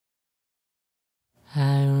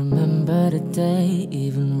I remember the day,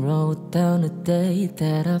 even wrote down the day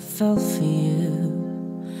that I fell for you.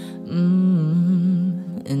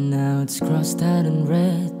 And now it's crossed out in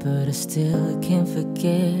red, but I still can't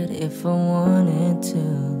forget if I wanted to.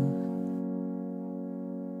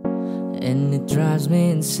 And it drives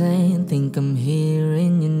me insane, think I'm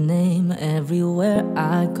hearing your name everywhere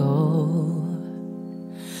I go.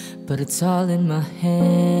 But it's all in my head,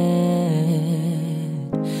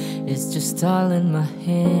 it's just all in my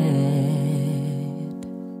head.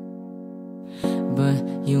 But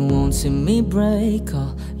you won't see me break,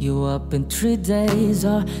 call you up in 3 days,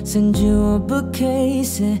 or send you a bouquet,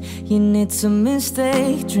 say you need some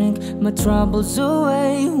mistake. Drink my troubles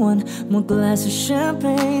away, one more glass of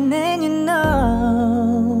champagne, and you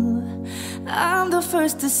know I'm the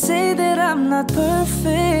first to say that I'm not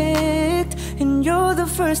perfect, and you're the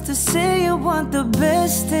first to say you want the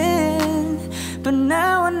best thing. But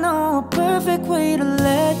now I know a perfect way to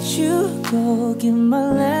let you go. Give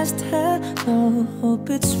my last hello, hope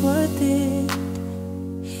it's worth it.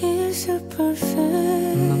 Here's your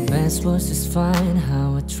perfect. My best was just fine,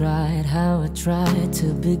 how I tried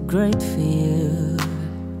to be great for you.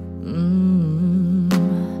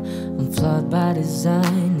 I'm flawed by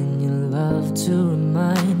design, and you love to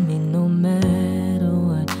remind me no matter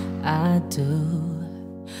what I do.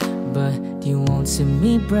 But you won't see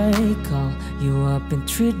me break, call you up in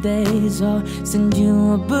 3 days, or send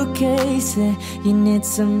you a bouquet, say you need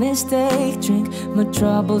some mistake. Drink my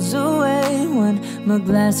troubles away, one more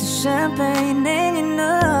glass of champagne, and you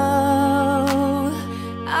know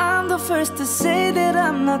I'm the first to say that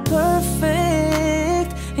I'm not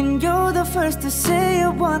perfect, and you're the first to say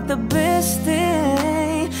you want the best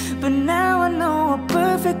thing. But now I know a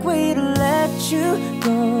perfect way to let you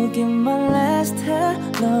go. Give my last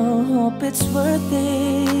hello, hope it's worth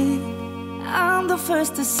it. I'm the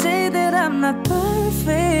first to say that I'm not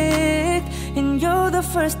perfect, and you're the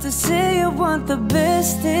first to say you want the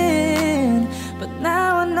best thing. But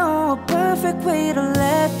now I know a perfect way to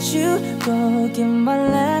let you go. Give my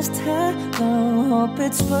last hello, hope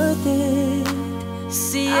it's worth it.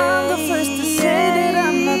 See, I'm the first to say that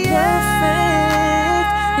I'm not perfect,